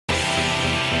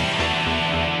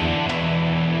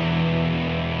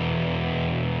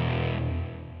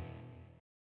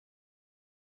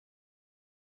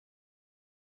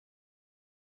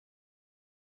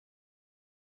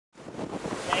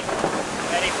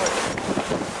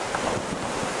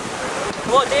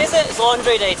What day is it? It's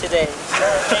laundry day today.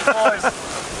 Floors.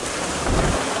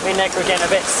 Me and Nick were getting a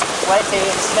bit sweaty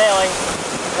and smelly.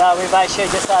 We've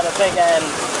actually just had a big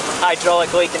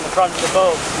hydraulic leak in the front of the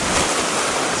boat.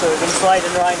 So we've been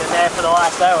sliding around in there for the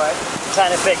last hour,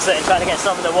 trying to fix it and trying to get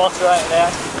some of the water out of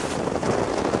there.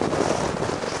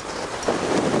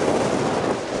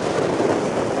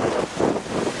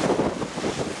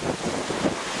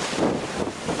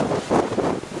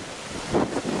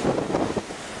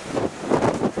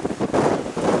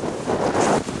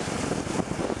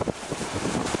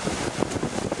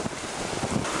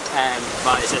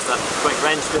 But it's just a quick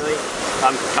rinse really.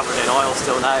 I'm covered in oil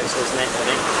still now, so it's Nick, I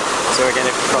think. So we're going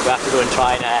to probably have to go and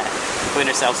try and clean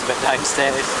ourselves a bit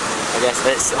downstairs. I guess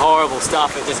it's horrible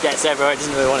stuff, it just gets everywhere, it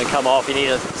doesn't really want to come off. You need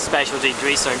a special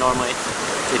degreaser normally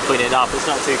to clean it up. It's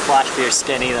not too flash for your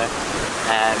skin either.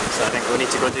 So I think we'll need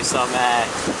to go do some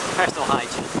personal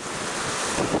hygiene.